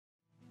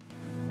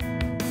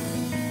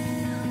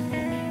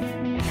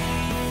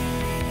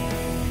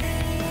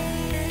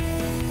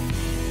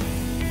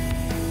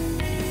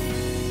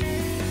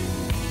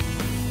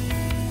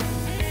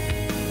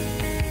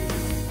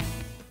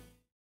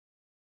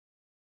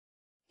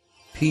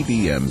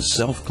PBM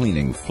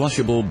self-cleaning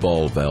flushable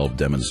ball valve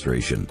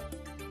demonstration.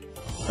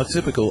 A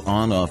typical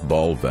on-off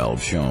ball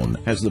valve shown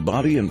has the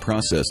body and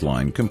process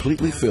line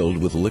completely filled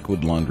with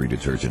liquid laundry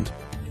detergent.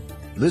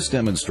 This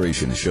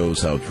demonstration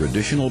shows how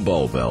traditional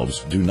ball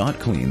valves do not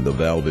clean the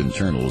valve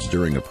internals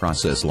during a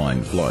process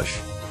line flush.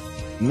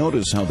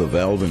 Notice how the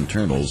valve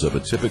internals of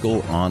a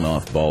typical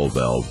on-off ball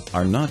valve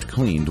are not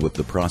cleaned with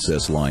the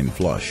process line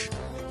flush.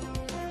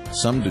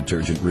 Some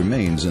detergent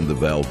remains in the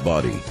valve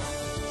body.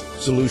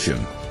 Solution: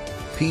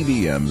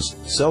 PBM's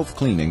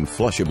self-cleaning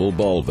flushable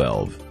ball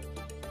valve.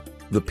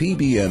 The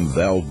PBM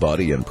valve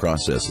body and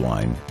process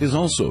line is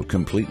also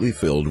completely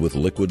filled with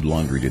liquid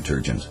laundry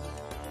detergent.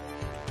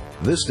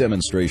 This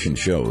demonstration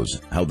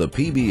shows how the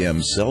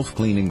PBM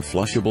self-cleaning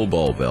flushable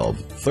ball valve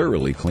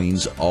thoroughly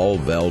cleans all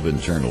valve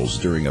internals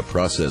during a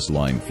process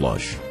line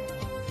flush.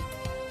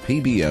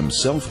 PBM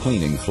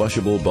self-cleaning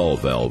flushable ball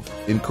valve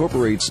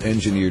incorporates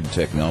engineered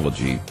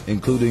technology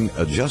including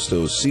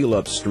Adjusto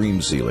seal-up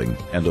stream sealing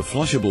and a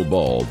flushable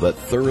ball that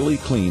thoroughly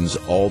cleans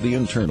all the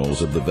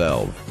internals of the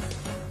valve.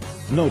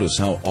 Notice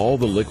how all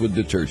the liquid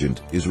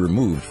detergent is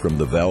removed from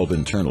the valve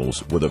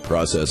internals with a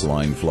process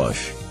line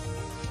flush.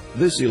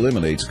 This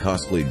eliminates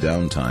costly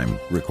downtime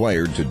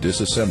required to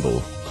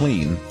disassemble,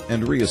 clean,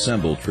 and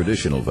reassemble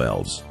traditional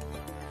valves.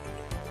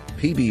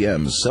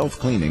 PBM's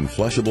self-cleaning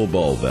flushable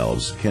ball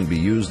valves can be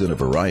used in a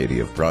variety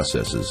of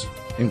processes,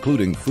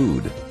 including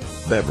food,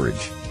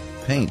 beverage,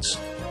 paints,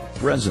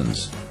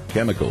 resins,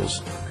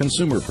 chemicals,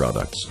 consumer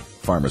products,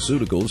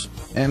 pharmaceuticals,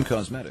 and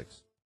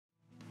cosmetics.